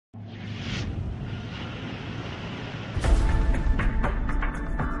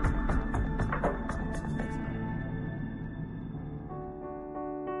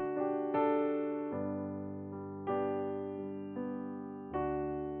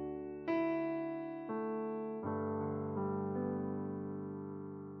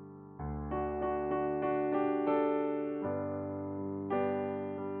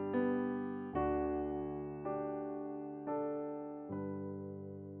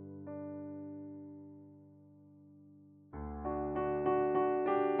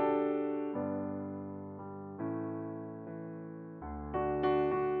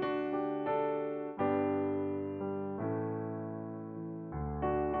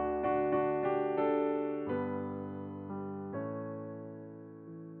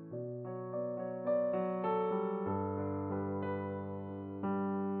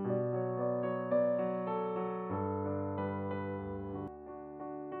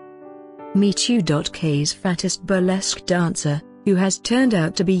Meet U.K's fattest burlesque dancer, who has turned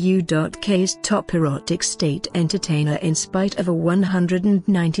out to be U.K's top erotic state entertainer in spite of a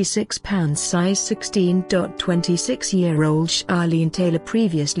 196 pound size 16.26-year-old Charlene Taylor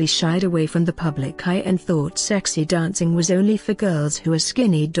previously shied away from the public eye and thought sexy dancing was only for girls who are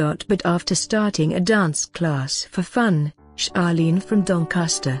skinny. But after starting a dance class for fun, Charlene from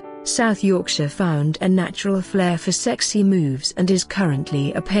Doncaster, South Yorkshire found a natural flair for sexy moves and is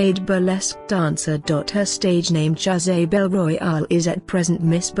currently a paid burlesque dancer. Her stage name Chazabelle Royale is at present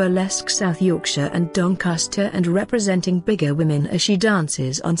Miss Burlesque South Yorkshire and Doncaster and representing bigger women as she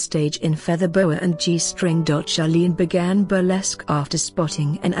dances on stage in feather boa and G-string. Charlene began burlesque after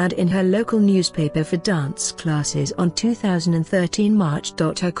spotting an ad in her local newspaper for dance classes on 2013 March.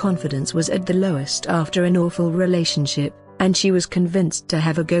 Her confidence was at the lowest after an awful relationship, and she was convinced to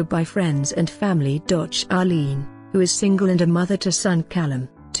have a go by friends and family. Charlene, who is single and a mother to son Callum,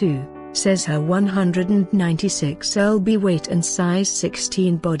 too, says her 196 lb weight and size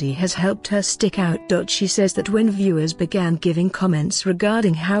 16 body has helped her stick out. She says that when viewers began giving comments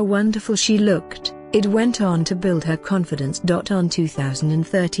regarding how wonderful she looked, it went on to build her confidence. On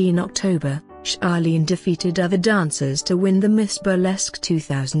 2013 October, Charlene defeated other dancers to win the Miss Burlesque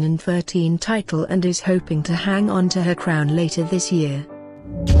 2013 title and is hoping to hang on to her crown later this year.